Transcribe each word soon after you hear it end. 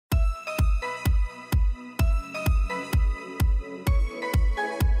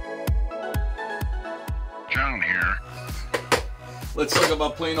Let's talk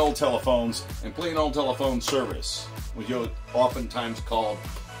about plain old telephones and plain old telephone service, which you oftentimes called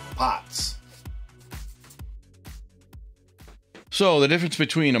POTS. So the difference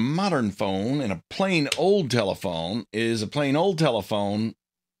between a modern phone and a plain old telephone is a plain old telephone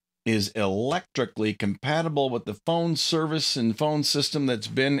is electrically compatible with the phone service and phone system that's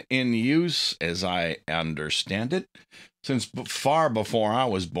been in use, as I understand it, since far before I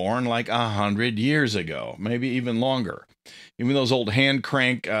was born, like 100 years ago, maybe even longer. Even those old hand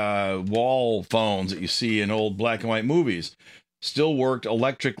crank wall phones that you see in old black and white movies still worked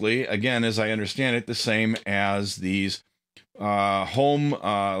electrically, again, as I understand it, the same as these home,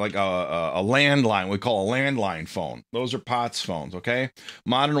 like a landline, we call a landline phone. Those are POTS phones, okay?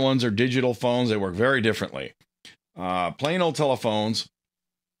 Modern ones are digital phones. They work very differently. Plain old telephones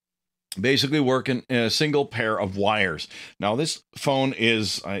basically work in a single pair of wires. Now, this phone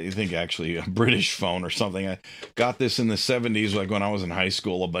is, I think, actually a British phone or something. I got this in the 70s, like when I was in high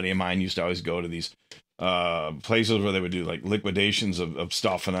school. A buddy of mine used to always go to these places where they would do like liquidations of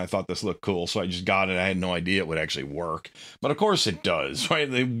stuff, and I thought this looked cool, so I just got it. I had no idea it would actually work, but of course it does,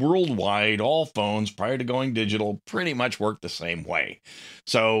 right? They worldwide, all phones prior to going digital pretty much work the same way.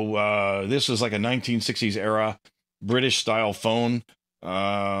 So this was like a 1960s era British style phone.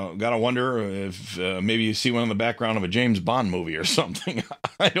 Gotta wonder if maybe you see one in the background of a James Bond movie or something.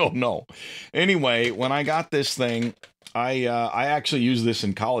 I don't know. Anyway, when I got this thing, I actually used this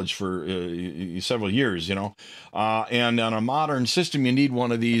in college for several years, you know. And on a modern system, you need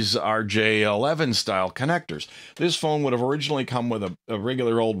one of these RJ11 style connectors. This phone would have originally come with a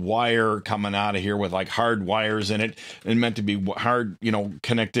regular old wire coming out of here with like hard wires in it and meant to be hard, you know,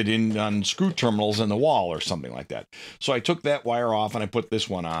 connected in on screw terminals in the wall or something like that. So I took that wire off and I put this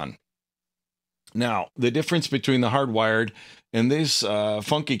one on. Now, the difference between the hardwired and this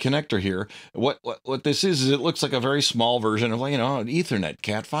funky connector here, what this is it looks like a very small version of, you know, an Ethernet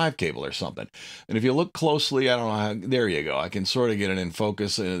Cat5 cable or something. And if you look closely, I don't know how, there you go. I can sort of get it in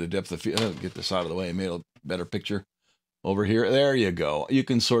focus, the depth of field. Get this out of the way, made a better picture over here. There you go. You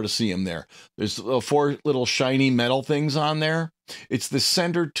can sort of see them there. There's 4 little shiny metal things on there. It's the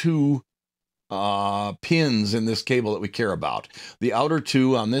center 2 pins in this cable that we care about. The outer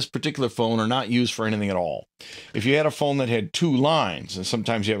 2 on this particular phone are not used for anything at all. If you had a phone that had 2 lines, and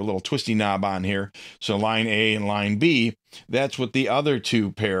sometimes you have a little twisty knob on here, so line A and line B, that's what the other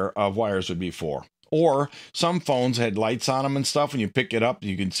 2 pair of wires would be for. Or some phones had lights on them and stuff. When you pick it up,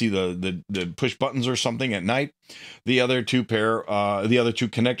 you can see the push buttons or something at night. The other 2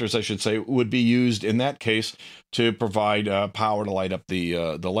 connectors, I should say, would be used in that case to provide power to light up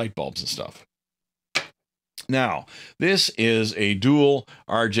the light bulbs and stuff. Now, this is a dual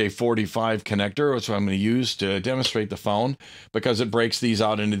RJ45 connector, which I'm going to use to demonstrate the phone because it breaks these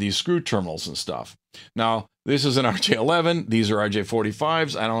out into these screw terminals and stuff. Now, this is an RJ11. These are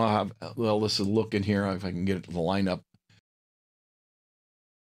RJ45s. I don't know how well this will look in here, if I can get it to line up.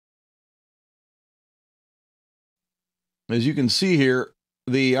 As you can see here,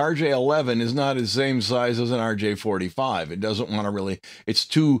 the RJ11 is not the same size as an RJ45. It doesn't want to really, it's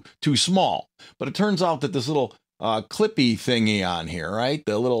too small. But it turns out that this little clippy thingy on here, right?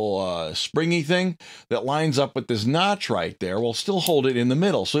 The little springy thing that lines up with this notch right there will still hold it in the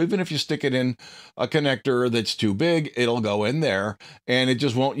middle. So even if you stick it in a connector that's too big, it'll go in there and it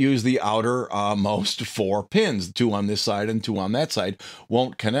just won't use the outer most 4 pins. 2 on this side and 2 on that side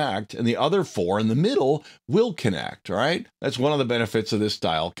won't connect. And the other 4 in the middle will connect, all right? That's one of the benefits of this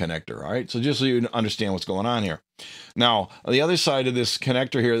style connector, all right? So just so you understand what's going on here. Now, on the other side of this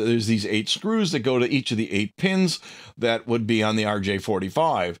connector here, there's these 8 screws that go to each of the 8 pins that would be on the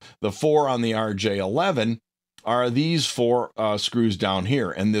RJ45. The 4 on the RJ11 are these 4 screws down here.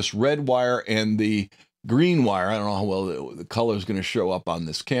 And this red wire and the green wire, I don't know how well the color is going to show up on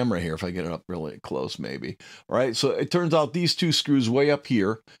this camera here, if I get it up really close maybe. All right, so it turns out these 2 screws way up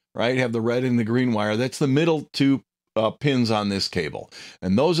here, right, have the red and the green wire. That's the middle 2 pins on this cable,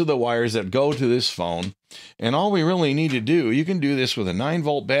 and those are the wires that go to this phone. And all we really need to do, you can do this with a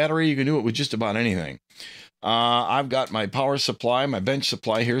 9-volt battery, you can do it with just about anything. I've got my power supply, my bench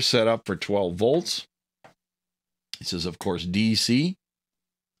supply here set up for 12 volts. This is of course DC.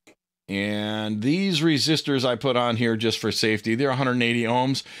 And these resistors I put on here just for safety, they're 180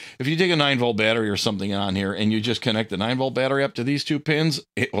 ohms. If you take a 9-volt battery or something on here and you just connect the 9-volt battery up to these 2 pins,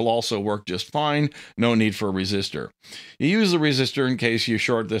 it will also work just fine. No need for a resistor. You use the resistor in case you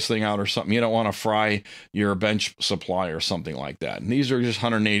short this thing out or something. You don't want to fry your bench supply or something like that. And these are just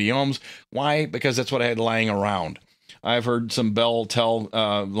 180 ohms. Why? Because that's what I had lying around. I've heard some Bell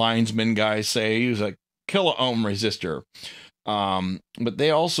linesman guys say use a kilo-ohm resistor. But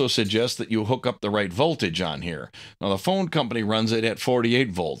they also suggest that you hook up the right voltage on here. Now, the phone company runs it at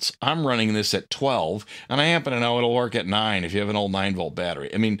 48 volts. I'm running this at 12, and I happen to know it'll work at 9 if you have an old 9-volt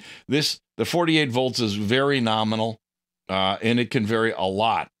battery. I mean, the 48 volts is very nominal, and it can vary a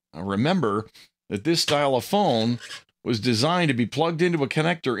lot. Now, remember that this style of phone was designed to be plugged into a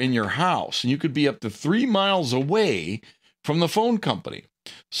connector in your house, and you could be up to 3 miles away from the phone company.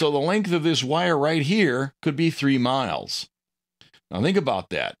 So the length of this wire right here could be 3 miles. Now think about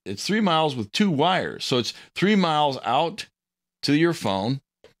that. It's 3 miles with 2 wires. So it's 3 miles out to your phone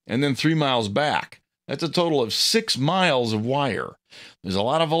and then 3 miles back. That's a total of 6 miles of wire. There's a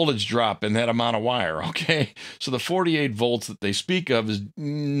lot of voltage drop in that amount of wire, okay? So the 48 volts that they speak of is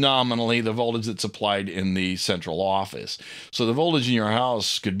nominally the voltage that's applied in the central office. So the voltage in your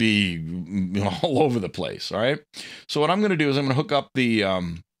house could be all over the place, all right? So what I'm going to do is I'm going to hook up the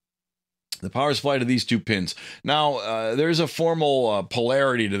power supply to these 2 pins. Now, there's a formal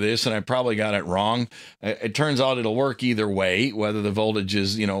polarity to this, and I probably got it wrong. It turns out it'll work either way, whether the voltage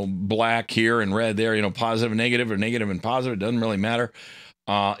is, black here and red there, positive and negative or negative and positive. It doesn't really matter.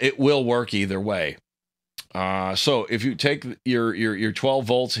 It will work either way. So if you take your 12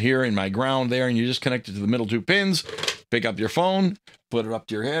 volts here in my ground there, and you just connect it to the middle 2 pins, pick up your phone, put it up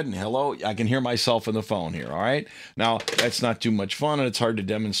to your head, and hello, I can hear myself in the phone here, all right? Now, that's not too much fun, and it's hard to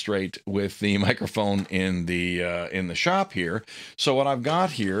demonstrate with the microphone in the shop here. So what I've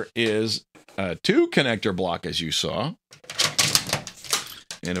got here is a 2 connector block, as you saw.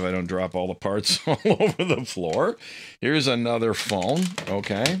 And if I don't drop all the parts all over the floor, here's another phone,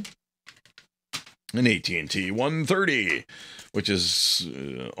 okay? An AT&T 130, which is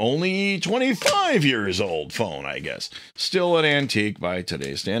only 25 years old phone, I guess. Still an antique by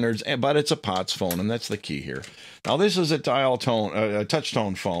today's standards, but it's a POTS phone, and that's the key here. Now, this is a touch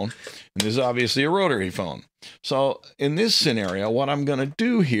tone phone, and this is obviously a rotary phone. So in this scenario, what I'm going to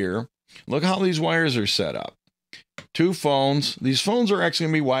do here, look how these wires are set up. 2 phones. These phones are actually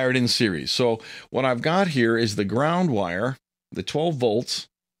going to be wired in series. So what I've got here is the ground wire, the 12 volts,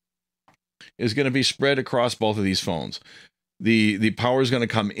 is going to be spread across both of these phones. The power is going to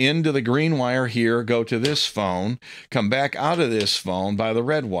come into the green wire here, go to this phone, come back out of this phone by the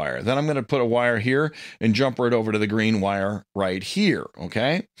red wire. Then I'm going to put a wire here and jump right over to the green wire right here,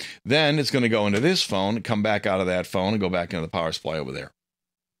 okay? Then it's going to go into this phone, come back out of that phone, and go back into the power supply over there.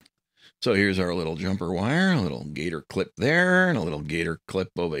 So here's our little jumper wire, a little gator clip there, and a little gator clip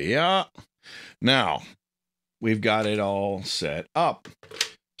over here. Now, we've got it all set up.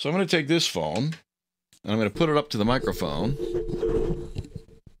 So I'm going to take this phone, and I'm going to put it up to the microphone.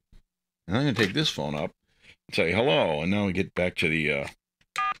 And I'm going to take this phone up and say hello. And now we get back to the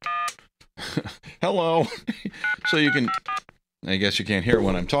hello. So you can, I guess you can't hear it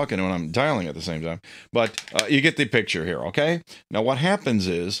when I'm talking and when I'm dialing at the same time. But you get the picture here, okay? Now what happens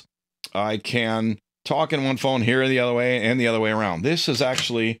is I can talk in one phone, hear the other way, and the other way around. This is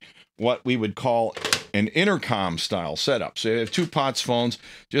actually what we would call an intercom style setup. So you have 2 POTS phones,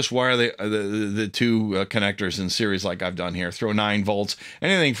 just wire the 2 connectors in series like I've done here. Throw 9 volts,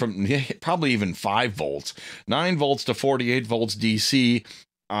 anything from probably even 5 volts, 9 volts to 48 volts DC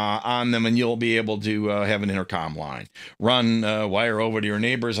on them, and you'll be able to have an intercom line. Run wire over to your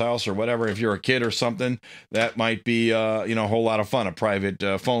neighbor's house or whatever. If you're a kid or something, that might be a whole lot of fun. A private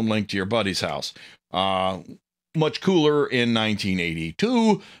phone link to your buddy's house. Much cooler in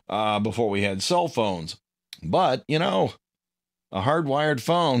 1982 before we had cell phones. But, a hardwired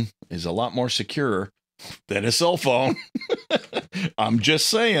phone is a lot more secure than a cell phone. I'm just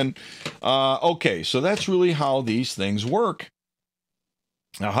saying. Okay, so that's really how these things work.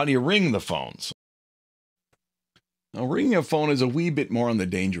 Now, how do you ring the phones? Now, ringing a phone is a wee bit more on the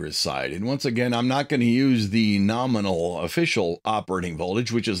dangerous side. And once again, I'm not going to use the nominal official operating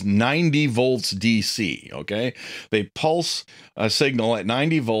voltage, which is 90 volts DC, okay? They pulse a signal at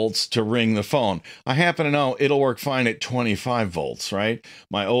 90 volts to ring the phone. I happen to know it'll work fine at 25 volts, right?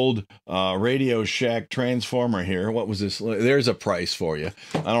 My old Radio Shack transformer here, what was this? There's a price for you.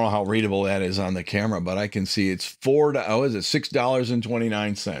 I don't know how readable that is on the camera, but I can see it's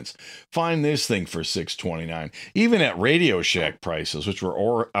 $6.29. Find this thing for $6.29. Even at Radio Shack prices, which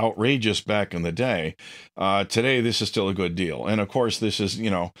were outrageous back in the day, today this is still a good deal. And of course, this is,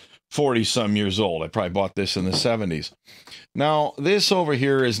 40 some years old. I probably bought this in the 70s. Now, this over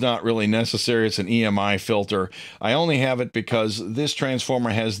here is not really necessary. It's an EMI filter. I only have it because this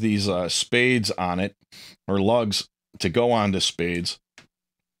transformer has these spades on it, or lugs to go onto spades.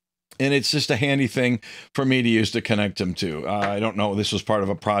 And it's just a handy thing for me to use to connect them to. I don't know, this was part of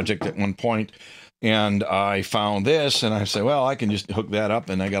a project at one point. And I found this, and I say, well, I can just hook that up,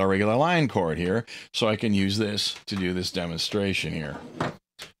 and I got a regular line cord here, so I can use this to do this demonstration here.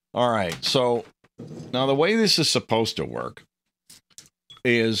 All right, so now the way this is supposed to work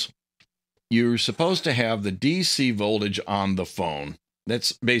is you're supposed to have the DC voltage on the phone.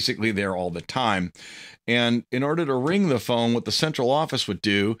 That's basically there all the time. And in order to ring the phone, what the central office would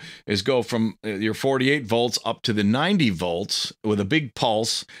do is go from your 48 volts up to the 90 volts with a big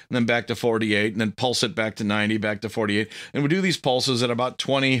pulse, and then back to 48, and then pulse it back to 90, back to 48. And we do these pulses at about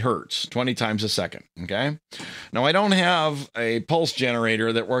 20 hertz, 20 times a second, okay? Now, I don't have a pulse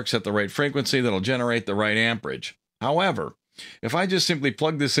generator that works at the right frequency that'll generate the right amperage. However, if I just simply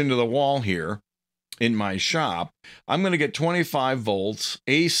plug this into the wall here, in my shop, I'm going to get 25 volts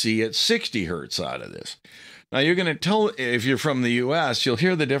AC at 60 hertz out of this. Now, you're going to tell, if you're from the US, you'll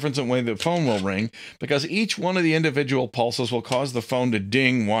hear the difference in the way the phone will ring, because each one of the individual pulses will cause the phone to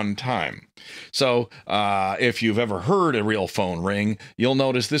ding one time. So if you've ever heard a real phone ring, you'll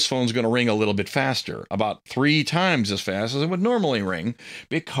notice this phone's going to ring a little bit faster, about 3 times as fast as it would normally ring,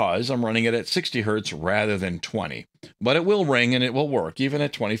 because I'm running it at 60 hertz rather than 20. But it will ring and it will work, even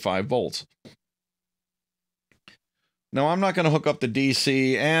at 25 volts. Now, I'm not going to hook up the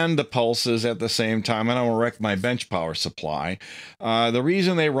DC and the pulses at the same time. I don't want to wreck my bench power supply. The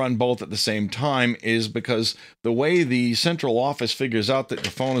reason they run both at the same time is because the way the central office figures out that the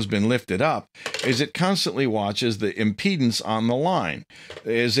phone has been lifted up is it constantly watches the impedance on the line.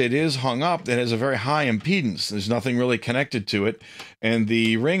 As it is hung up, it has a very high impedance. There's nothing really connected to it. And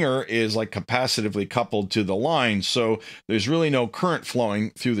the ringer is like capacitively coupled to the line, so there's really no current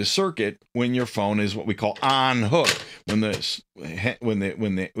flowing through the circuit when your phone is what we call on hook. When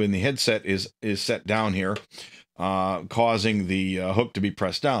the headset is set down here, causing the hook to be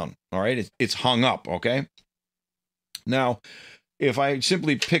pressed down. All right, it's hung up. Okay. Now, if I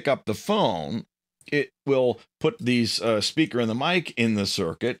simply pick up the phone, it will put these speaker and the mic in the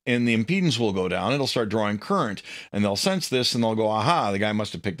circuit, and the impedance will go down. It'll start drawing current, and they'll sense this, and they'll go, aha, the guy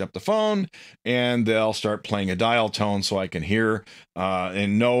must have picked up the phone, and they'll start playing a dial tone so I can hear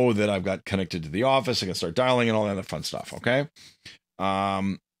and know that I've got connected to the office. I can start dialing and all that fun stuff, okay?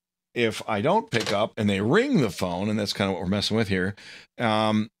 If I don't pick up and they ring the phone, and that's kind of what we're messing with here,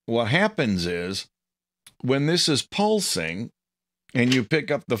 what happens is when this is pulsing and you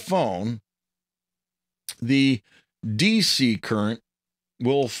pick up the phone, the DC current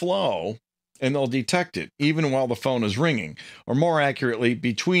will flow and they'll detect it even while the phone is ringing, or more accurately,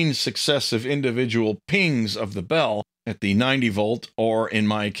 between successive individual pings of the bell at the 90 volt, or in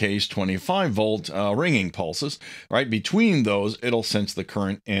my case, 25 volt ringing pulses, right? Between those, it'll sense the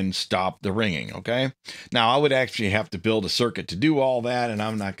current and stop the ringing, okay? Now, I would actually have to build a circuit to do all that, and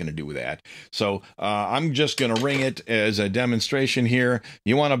I'm not going to do that. So I'm just going to ring it as a demonstration here.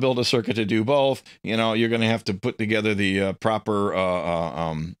 You want to build a circuit to do both, you know, you're going to have to put together the proper,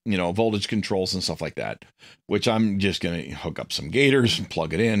 you know, voltage controls and stuff like that, which I'm just going to hook up some gators and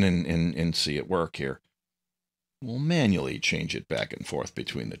plug it in and see it work here. We'll manually change it back and forth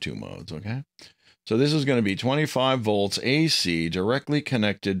between the two modes, okay? So this is going to be 25 volts AC directly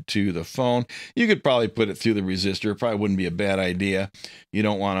connected to the phone. You could probably put it through the resistor. It probably wouldn't be a bad idea. You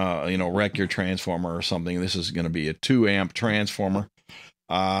don't want to, you know, wreck your transformer or something. This is going to be a 2 amp transformer.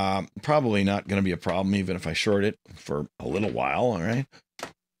 Probably not going to be a problem even if I short it for a little while, all right?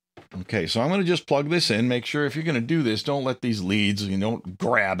 Okay, so I'm going to just plug this in. Make sure if you're going to do this, don't let these leads, you don't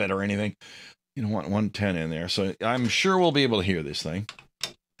grab it or anything. You don't want 110 in there, so I'm sure we'll be able to hear this thing.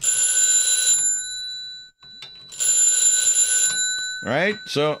 All right,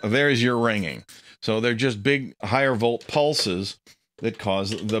 so there's your ringing. So they're just big, higher volt pulses that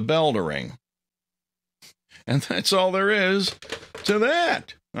cause the bell to ring. And that's all there is to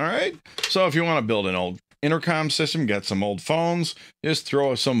that. All right, so if you want to build an old intercom system, get some old phones, just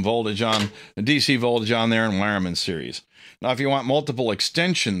throw some voltage on, the DC voltage on there and wire them in series. Now, if you want multiple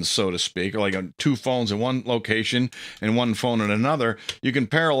extensions, so to speak, or like 2 phones in one location and 1 phone in another, you can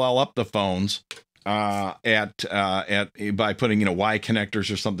parallel up the phones by putting, you know, Y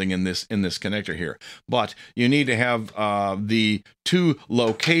connectors or something in this connector here. But you need to have the 2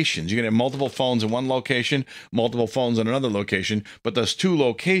 locations. You can have multiple phones in one location, multiple phones in another location, but those 2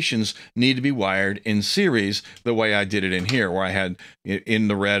 locations need to be wired in series the way I did it in here, where I had in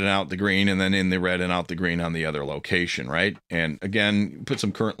the red and out the green, and then in the red and out the green on the other location, right? And again, put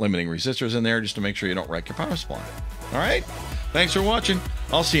some current limiting resistors in there just to make sure you don't wreck your power supply. All right? Thanks for watching.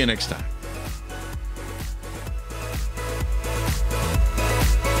 I'll see you next time.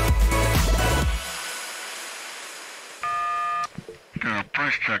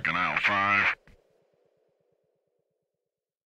 Price check in aisle 5.